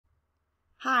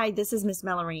Hi, this is Miss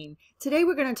Melorine. Today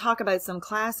we're going to talk about some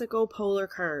classical polar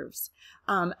curves.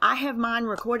 I have mine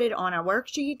recorded on a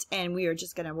worksheet and we are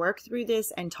just going to work through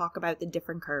this and talk about the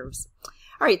different curves.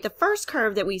 All right, the first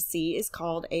curve that we see is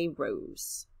called a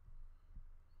rose.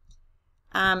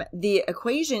 The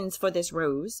equations for this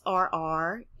rose are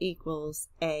r equals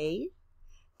a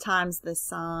times the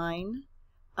sine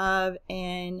of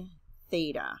n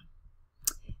theta,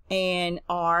 and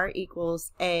r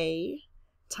equals a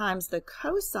times the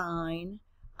cosine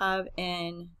of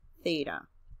n theta.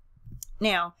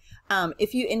 Now,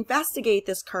 if you investigate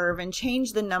this curve and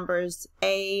change the numbers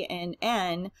a and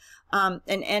n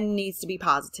needs to be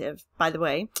positive, by the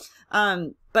way,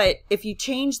 but if you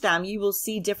change them, you will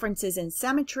see differences in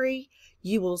symmetry,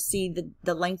 you will see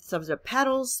the lengths of the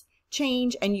petals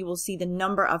change, and you will see the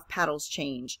number of petals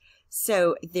change.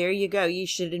 So there you go. You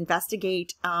should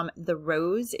investigate the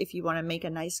rose if you want to make a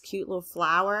nice cute little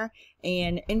flower,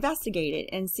 and investigate it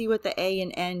and see what the a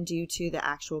and n do to the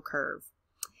actual curve.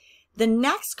 The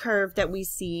next curve that we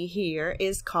see here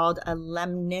is called a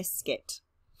lemniscate.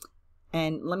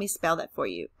 And let me spell that for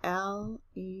you.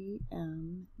 L-E-M-N-I-C.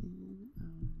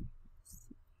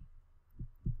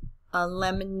 A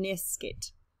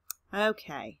lemniscate.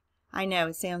 Okay. I know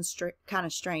it sounds kind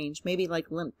of strange, maybe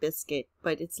like Limp Biscuit,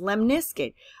 but it's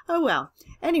lemniscate. Oh well.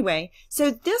 Anyway,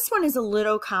 so this one is a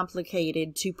little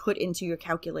complicated to put into your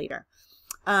calculator.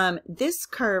 This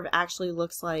curve actually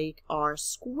looks like r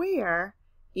square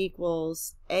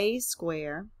equals a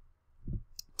square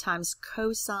times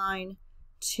cosine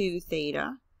 2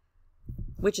 theta,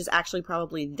 which is actually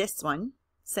probably this one,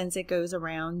 since it goes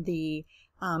around the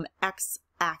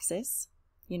x-axis.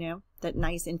 You know, that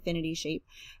nice infinity shape.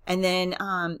 And then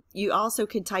you also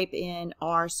could type in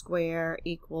r square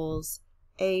equals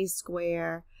a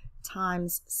square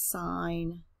times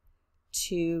sine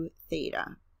 2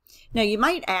 theta. Now you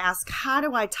might ask, how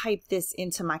do I type this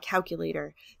into my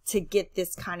calculator to get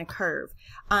this kind of curve?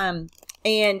 And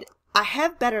I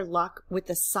have better luck with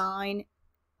the sine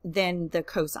than the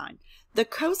cosine. The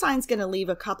cosine's going to leave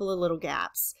a couple of little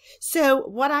gaps. So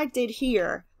what I did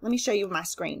here, let me show you my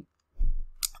screen.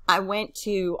 I went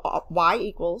to y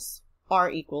equals, r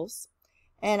equals,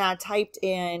 and I typed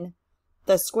in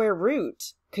the square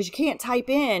root, because you can't type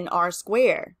in r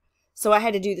square. So I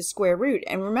had to do the square root.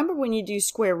 And remember, when you do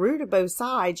square root of both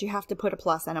sides, you have to put a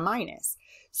plus and a minus.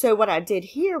 So what I did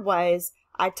here was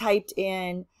I typed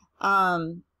in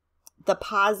the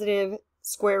positive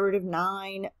square root of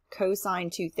 9 cosine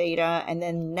 2 theta, and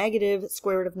then negative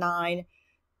square root of 9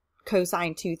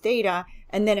 cosine 2 theta,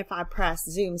 and then if I press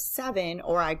zoom 7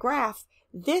 or I graph,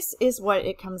 this is what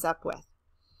it comes up with.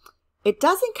 It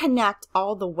doesn't connect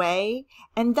all the way,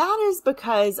 and that is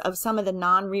because of some of the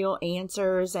non-real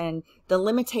answers and the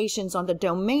limitations on the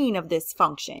domain of this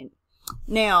function.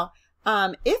 Now,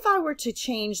 if I were to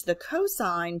change the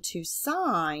cosine to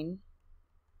sine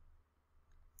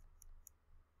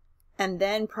and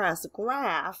then press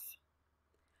graph,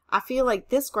 I feel like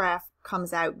this graph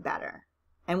comes out better.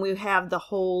 And we have the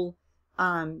whole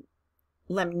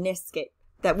lemniscate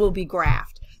that will be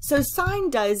graphed. So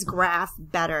sine does graph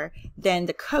better than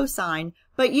the cosine,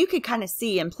 but you could kind of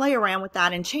see and play around with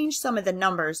that and change some of the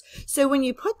numbers. So when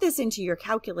you put this into your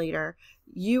calculator,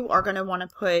 you are going to want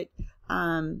to put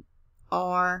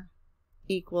r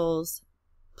equals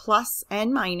plus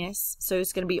and minus. So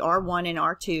it's going to be r1 and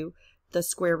r2, the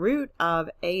square root of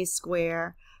a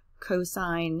square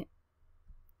cosine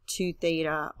 2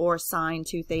 theta or sine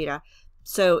 2 theta.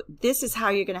 So this is how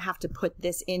you're going to have to put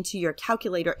this into your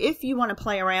calculator if you want to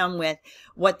play around with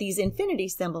what these infinity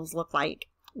symbols look like.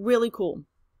 Really cool.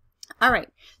 All right,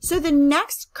 so the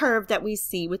next curve that we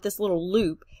see with this little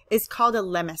loop is called a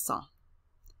limacon.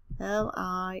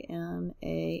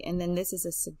 L-I-M-A, and then this is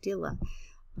a cedilla,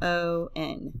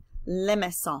 O-N,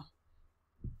 limacon.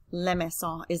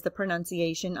 Limacon is the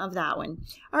pronunciation of that one.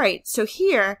 All right, so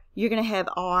here you're going to have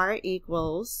r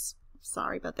equals,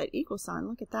 sorry about that equal sign,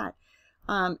 look at that,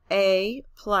 a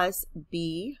plus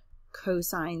b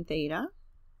cosine theta,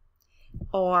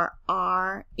 or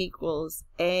r equals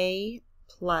a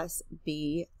plus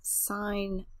b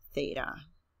sine theta.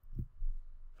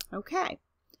 Okay,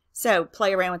 so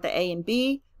play around with the a and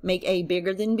b, make a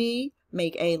bigger than b,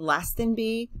 make a less than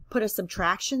b, put a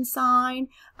subtraction sign,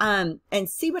 and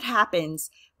see what happens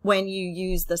when you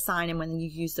use the sine and when you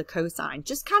use the cosine.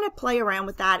 Just kind of play around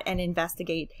with that and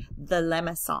investigate the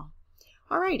lemniscate.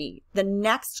 Alrighty, the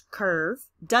next curve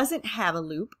doesn't have a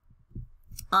loop.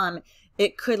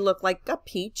 It could look like a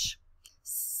peach.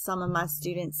 Some of my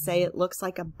students say it looks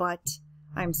like a butt.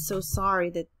 I'm so sorry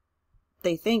that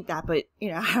they think that, but you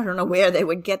know, I don't know where they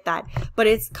would get that. But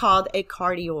it's called a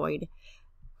cardioid.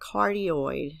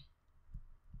 cardioid.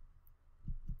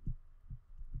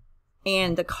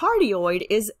 And the cardioid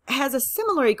has a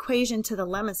similar equation to the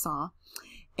lemniscate,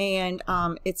 and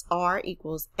it's R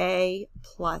equals A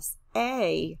plus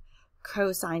A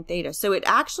cosine theta. So it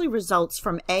actually results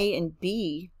from A and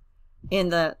B in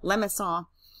the lemniscate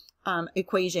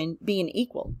equation being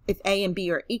equal. If A and B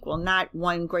are equal, not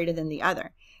one greater than the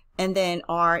other. And then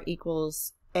R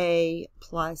equals A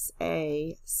plus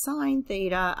A sine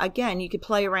theta. Again, you could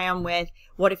play around with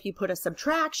what if you put a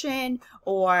subtraction,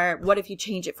 or what if you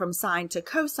change it from sine to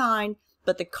cosine.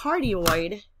 But the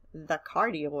cardioid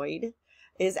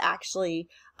is actually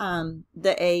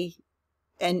the A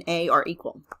and A are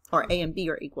equal, or A and B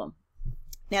are equal.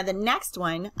 Now the next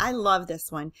one, I love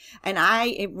this one, and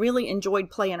I really enjoyed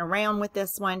playing around with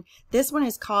this one. This one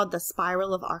is called the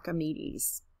spiral of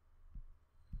Archimedes.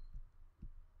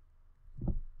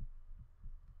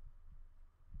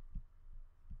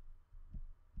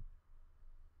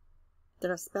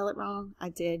 Did I spell it wrong? I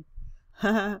did.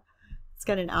 It's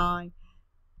got an I.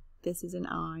 This is an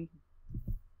I.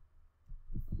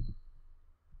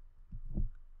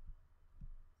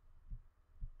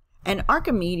 And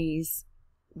Archimedes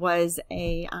was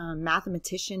a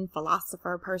mathematician,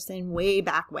 philosopher person way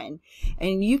back when.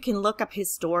 And you can look up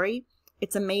his story.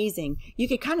 It's amazing. You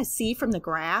can kind of see from the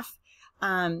graph,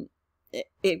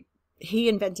 he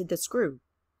invented the screw.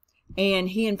 And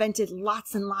he invented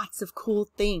lots and lots of cool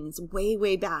things way,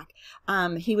 way back.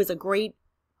 He was a great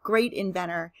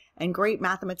inventor and great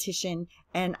mathematician,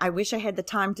 and I wish I had the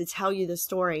time to tell you the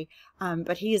story,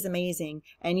 but he is amazing,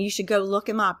 and you should go look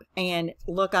him up and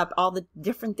look up all the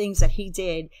different things that he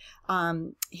did.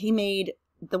 He made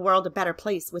the world a better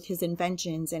place with his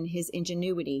inventions and his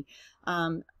ingenuity.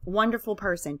 Wonderful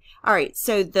person. All right,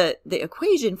 so the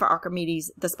equation for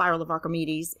Archimedes, the spiral of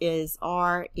Archimedes, is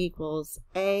R equals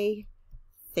A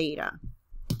theta.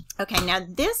 Okay, now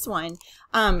this one,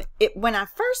 when I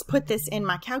first put this in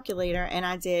my calculator and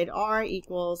I did R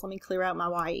equals, let me clear out my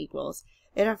Y equals,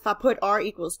 and if I put R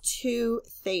equals 2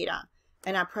 theta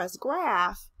and I press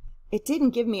graph, it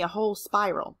didn't give me a whole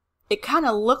spiral. It kind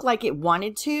of looked like it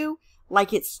wanted to,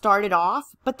 like it started off,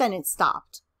 but then it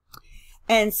stopped.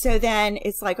 And so then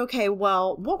it's like, okay,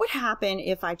 well, what would happen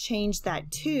if I changed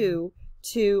that 2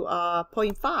 to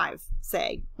 0.5,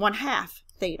 say, 1/2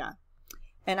 theta,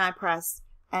 and I press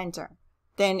enter?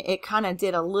 Then it kind of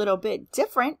did a little bit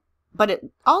different, but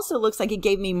it also looks like it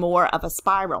gave me more of a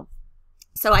spiral.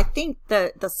 So I think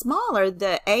the smaller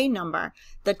the A number,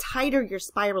 the tighter your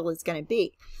spiral is going to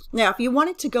be. Now, if you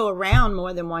want it to go around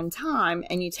more than one time,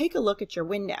 and you take a look at your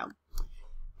window,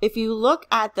 if you look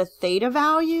at the theta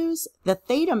values, the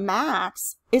theta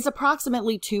max is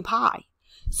approximately 2 pi.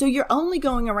 So you're only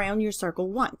going around your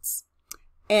circle once.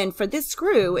 And for this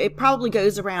screw, it probably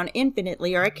goes around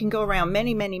infinitely, or it can go around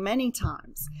many, many, many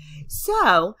times.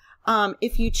 So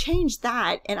if you change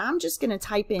that, and I'm just going to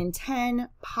type in 10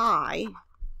 pi,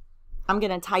 I'm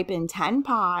going to type in 10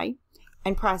 pi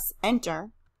and press enter.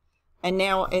 And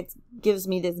now it gives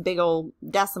me this big old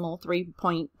decimal,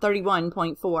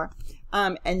 3.31.4.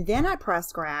 And then I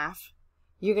press graph,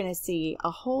 you're going to see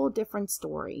a whole different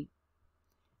story.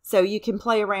 So you can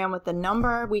play around with the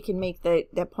number. We can make the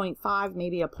 0.5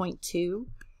 maybe a 0.2,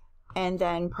 and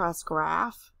then press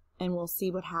graph, and we'll see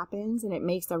what happens. And it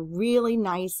makes a really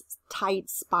nice tight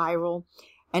spiral,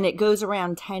 and it goes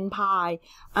around 10 pi.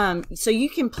 So you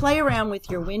can play around with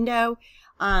your window.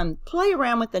 Play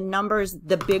around with the numbers.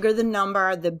 The bigger the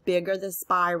number, the bigger the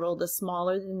spiral. The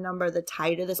smaller the number, the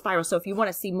tighter the spiral. So if you want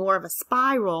to see more of a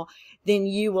spiral, then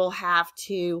you will have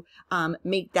to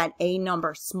make that A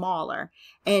number smaller.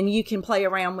 And you can play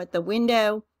around with the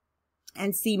window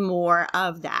and see more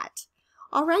of that.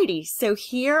 Alrighty, so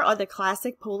here are the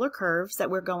classic polar curves that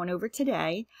we're going over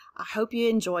today. I hope you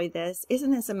enjoy this.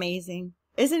 Isn't this amazing?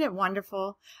 Isn't it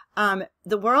wonderful?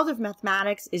 The world of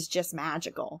mathematics is just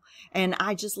magical, and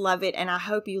I just love it, and I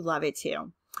hope you love it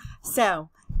too. So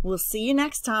we'll see you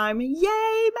next time. Yay,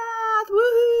 math!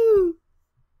 Woohoo!